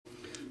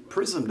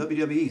Prizm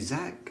WWE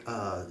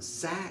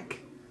Zach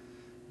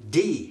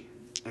D.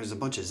 There's a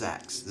bunch of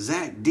Zachs.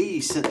 Zach D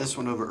sent this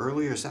one over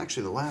earlier. It's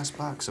actually the last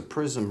box of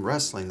Prizm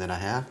Wrestling that I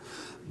have.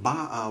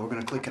 We're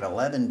going to click it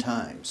 11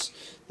 times.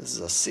 This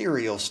is a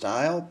serial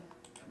style.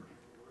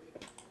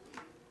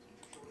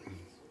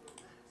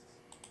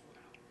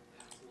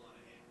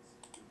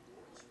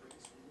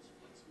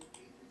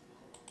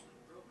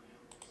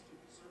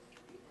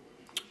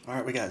 All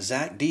right, we got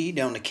Zach D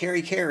down to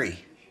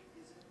Carry.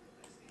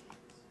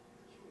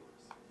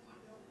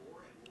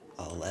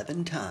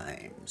 11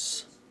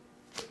 times.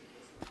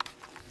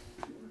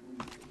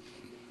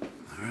 All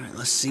right,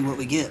 let's see what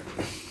we get.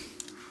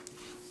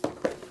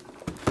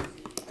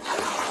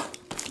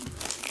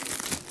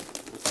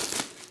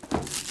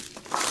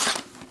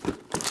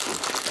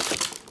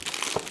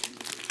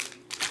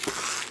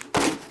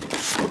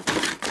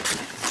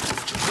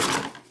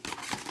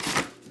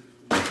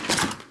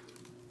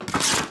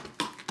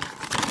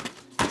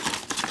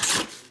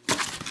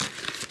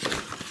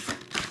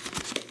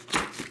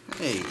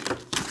 Hey,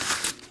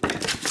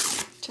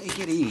 take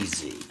it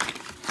easy.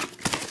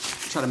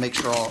 Try to make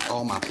sure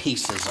all my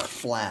pieces are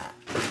flat.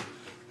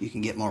 You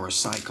can get more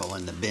recycle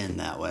in the bin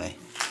that way.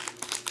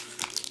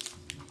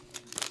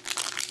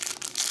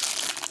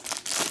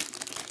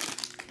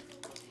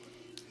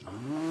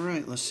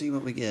 Alright, let's see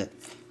what we get.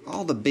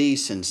 All the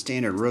base and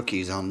standard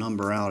rookies I'll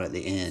number out at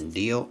the end.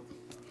 Deal?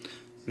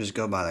 Just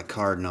go by the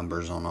card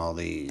numbers on all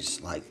these,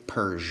 like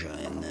Persia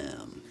and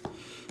them.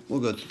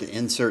 We'll go through the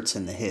inserts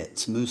and the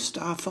hits.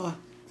 Mustafa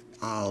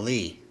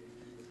Ali.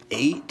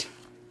 8.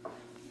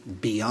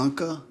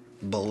 Bianca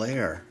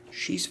Belair.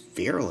 She's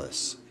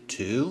fearless.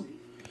 2.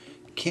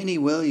 Kenny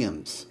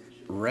Williams.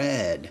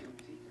 Red.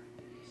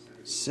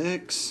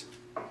 6.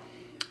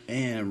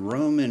 And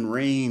Roman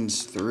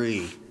Reigns.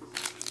 3.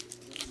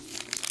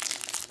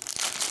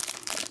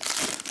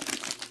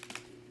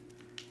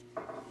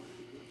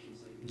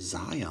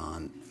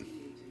 Zion.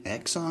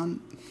 Exxon.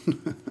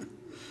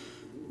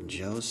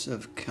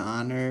 Joseph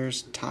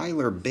Connors.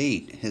 Tyler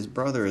Bate. His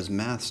brother is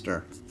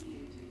Master.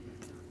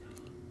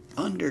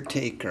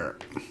 Undertaker.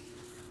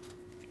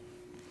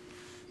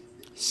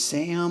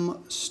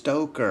 Sam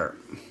Stoker.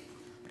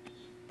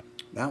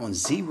 That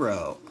one's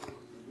 0.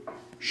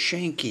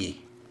 Shanky.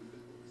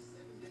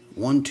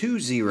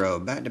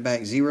 1-2-0.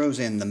 Back-to-back zeros.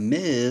 And The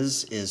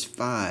Miz is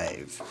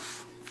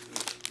 5.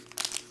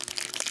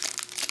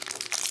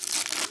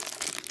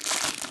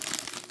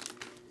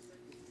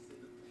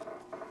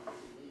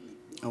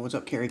 Oh, what's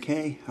up, Carrie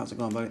K? How's it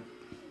going, buddy?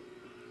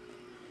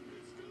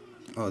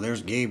 Oh,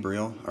 there's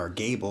Gabriel, or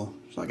Gable.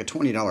 It's like a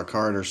 $20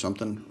 card or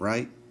something,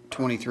 right?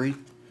 23?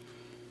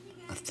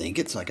 I think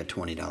it's like a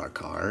 $20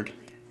 card.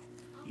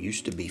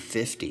 Used to be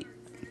 50.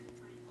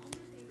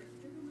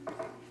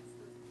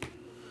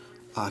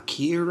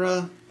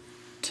 Akira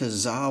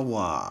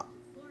Tozawa.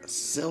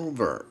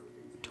 Silver.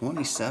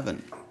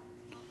 27.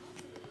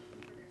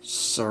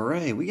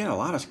 Saray. We got a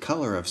lot of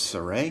color of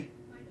Saray.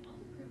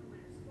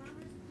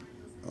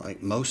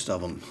 Like most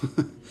of them.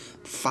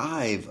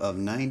 5 of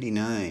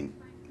 99.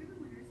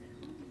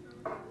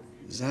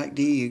 Zach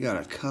D, you got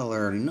a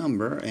color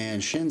number.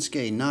 And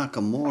Shinsuke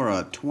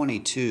Nakamura,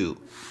 22.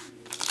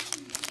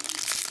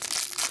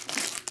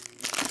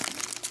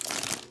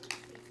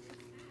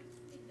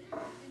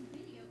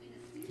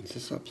 Is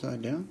this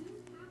upside down?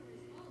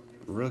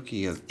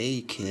 Rookie of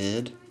A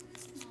Kid.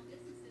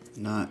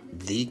 Not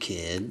the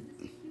Kid.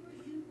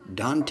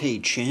 Dante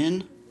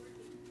Chen.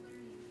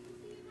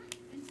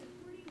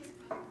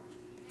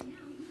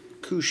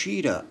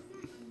 Kushida.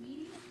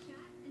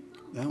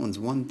 That one's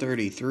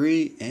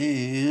 133.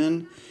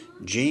 And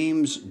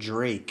James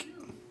Drake.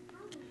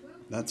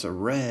 That's a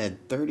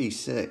red,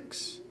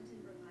 36.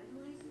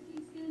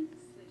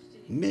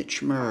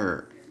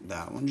 Mitchmer.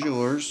 That one's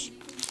yours.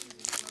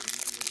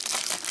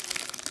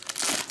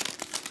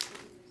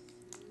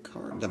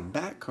 The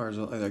back cards,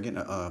 they're getting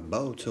a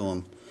bow to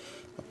them.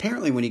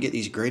 Apparently when you get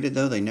these graded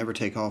though, they never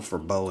take off for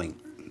bowing.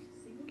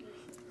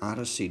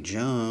 Odyssey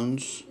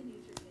Jones.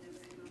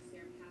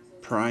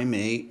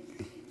 Primate.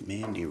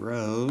 Mandy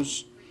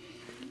Rose.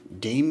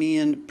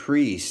 Damian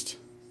Priest.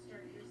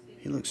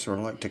 He looks sort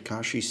of like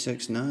Tekashi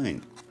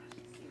 6ix9ine.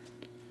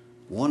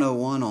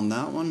 101 on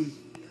that one.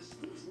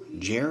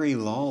 Jerry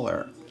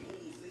Lawler.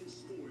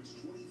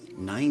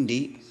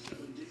 90.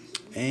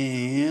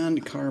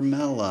 And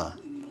Carmella.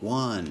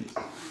 1.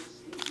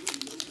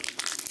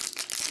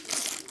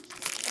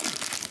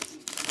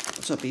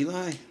 What's up,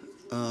 Eli?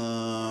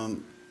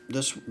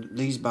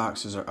 These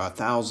boxes are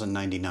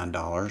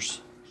 $1,099.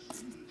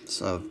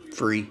 So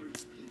free.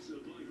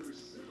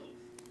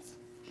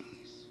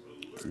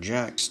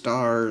 Jack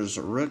Stars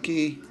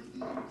rookie.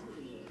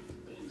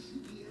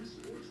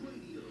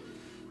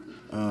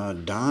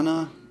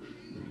 Donnie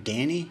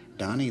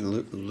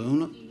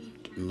Luna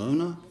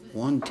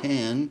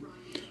 110.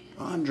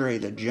 Andre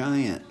the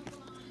Giant.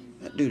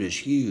 That dude is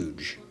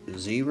huge.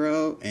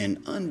 0.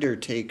 And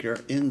Undertaker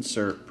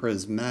insert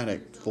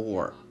prismatic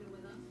 4.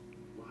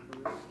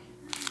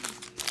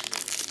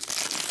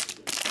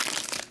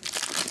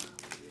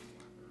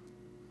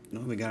 Oh,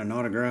 we got an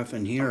autograph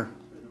in here.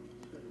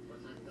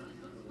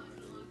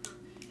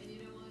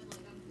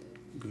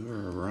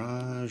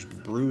 Garage,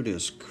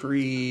 Brutus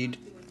Creed,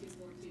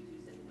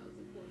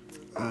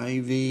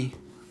 Ivy,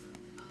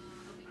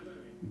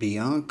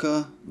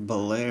 Bianca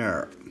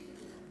Belair,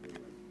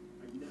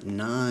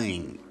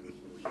 9.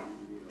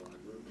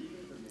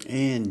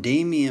 And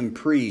Damian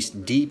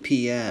Priest,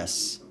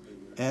 DPS.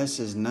 S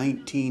is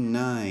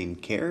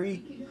 19.9.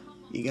 Carrie,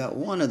 you got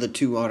one of the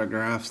 2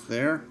 autographs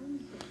there.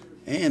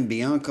 And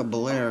Bianca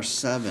Belair,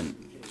 7.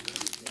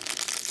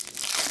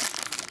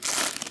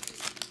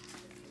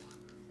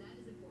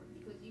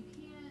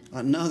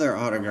 Another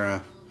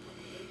autograph.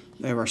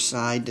 They were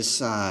side to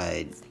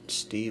side.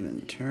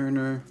 Steven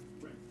Turner,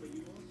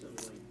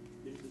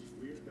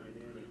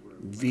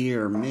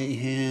 Veer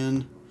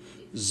Mahan,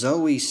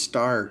 Zoe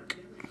Stark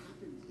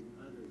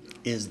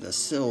is the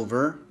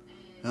silver.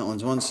 That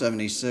one's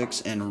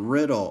 176. And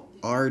Riddle,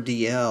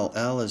 RDL.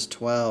 L is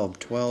 12.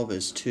 12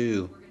 is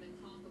 2.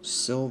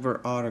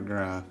 Silver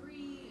autograph.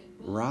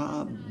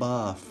 Rob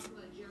Buff.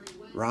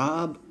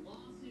 Rob,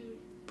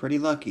 pretty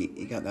lucky.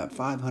 You got that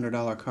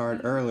 $500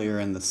 card earlier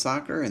in the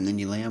soccer, and then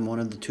you land one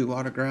of the 2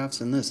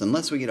 autographs in this.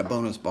 Unless we get a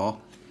bonus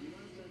ball.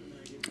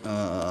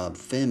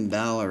 Finn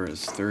Balor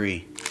is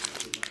 3.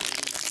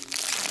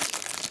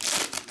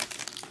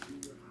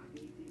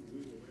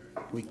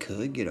 We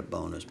could get a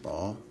bonus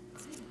ball.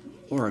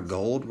 Or a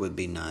gold would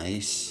be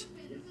nice.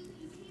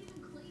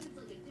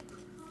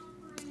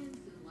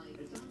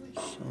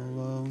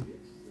 Solo.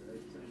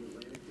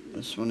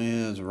 This one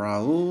is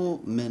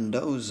Raul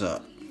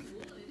Mendoza,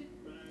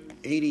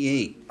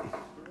 88.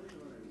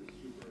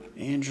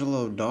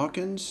 Angelo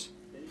Dawkins,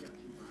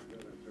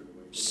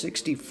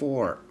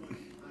 64.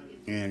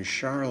 And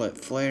Charlotte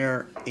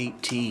Flair,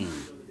 18.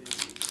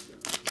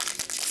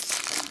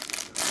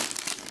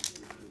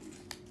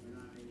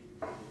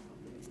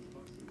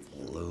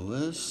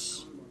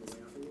 Lewis,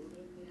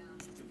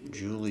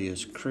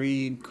 Julius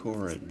Creed,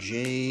 Cora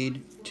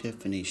Jade,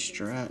 Tiffany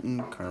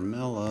Stratton,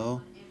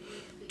 Carmelo,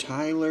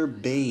 Tyler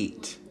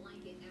Bate,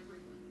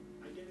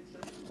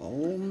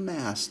 Old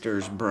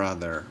Master's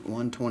brother,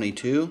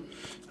 122,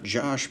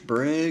 Josh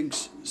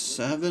Briggs,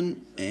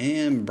 7,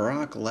 and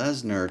Brock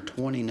Lesnar,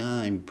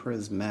 29,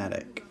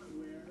 prismatic.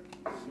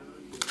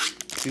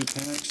 2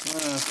 packs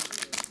left.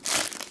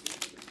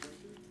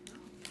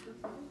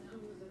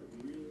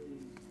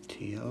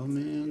 T.O.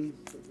 Man.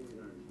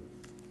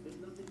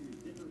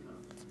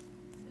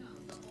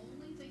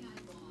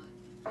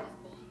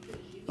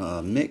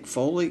 Mick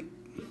Foley,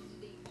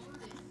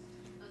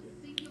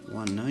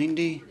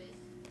 190.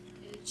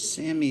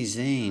 Sami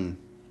Zayn.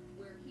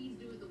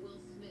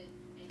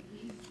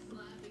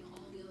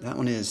 That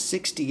one is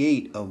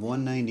 68 of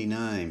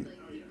 199.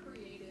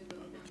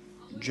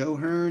 Joe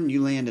Hearn,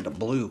 you landed a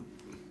blue.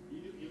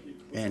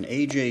 And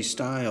AJ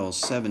Styles,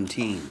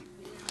 17.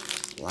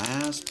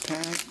 Last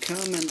pack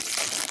coming.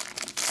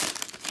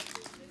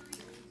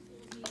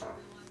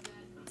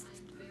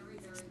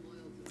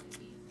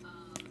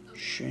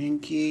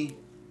 Shanky.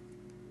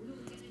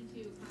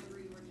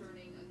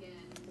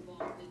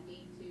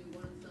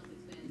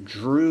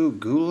 Drew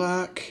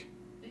Gulak,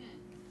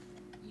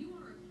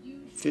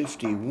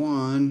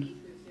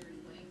 51.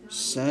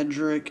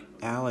 Cedric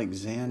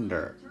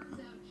Alexander,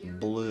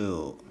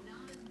 blue.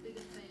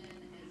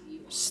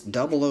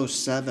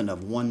 007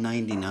 of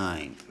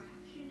 199.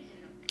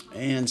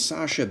 And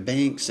Sasha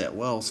Banks at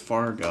Wells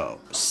Fargo,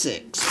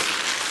 6.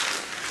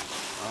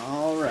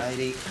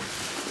 Alrighty.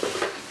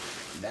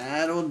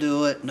 That'll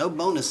do it. No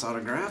bonus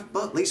autograph,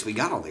 but at least we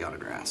got all the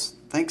autographs.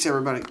 Thanks,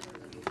 everybody.